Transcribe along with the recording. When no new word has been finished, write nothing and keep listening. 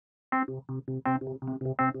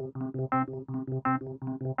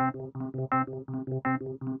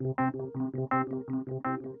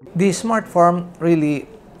The smart farm really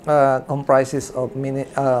comprises of many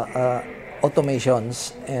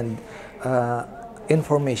automations and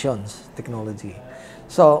informations technology.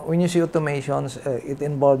 So when you see automations, it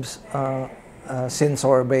involves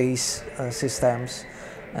sensor-based systems,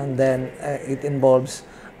 and then it involves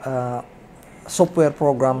software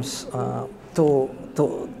programs to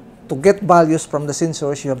get values from the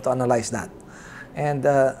sensors. You have to analyze that, and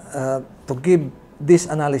to give this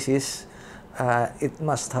analysis, it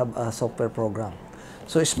must have a software program.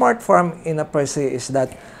 So a smart farm in a per se is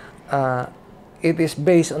that it is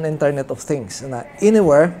based on Internet of Things.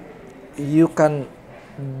 Anywhere you can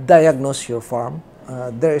diagnose your farm.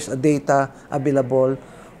 There is a data available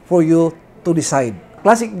for you to decide.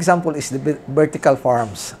 Classic example is the vertical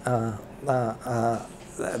farms.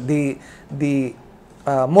 The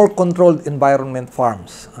more controlled environment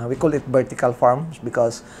farms. We call it vertical farms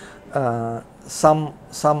because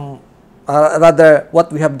rather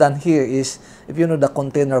what we have done here is, if you know the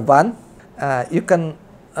container van, you can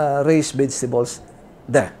raise vegetables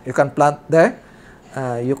there. You can plant there.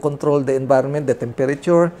 You control the environment, the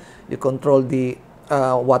temperature. You control the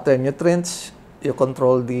water nutrients. You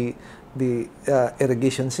control the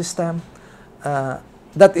irrigation system.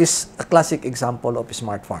 That is a classic example of a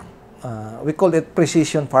smart farm. We call it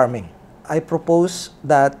precision farming. I propose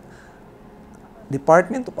that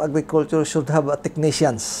Department of Agriculture should have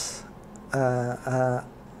technicians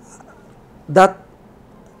that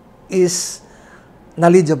is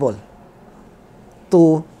knowledgeable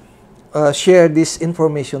to share this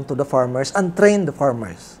information to the farmers and train the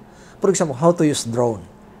farmers. For example, how to use drone.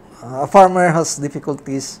 A farmer has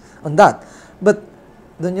difficulties on that. But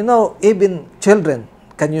don't you know, even children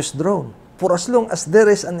can use drone. For as long as there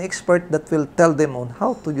is an expert that will tell them on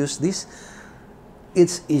how to use this,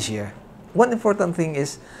 it's easier. One important thing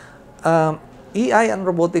is AI and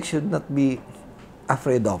robotics should not be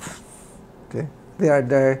afraid of. Okay? They are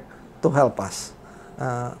there to help us.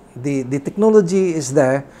 The technology is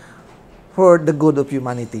there for the good of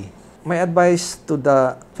humanity. My advice to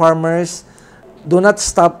the farmers, do not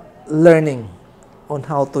stop learning on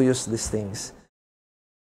how to use these things.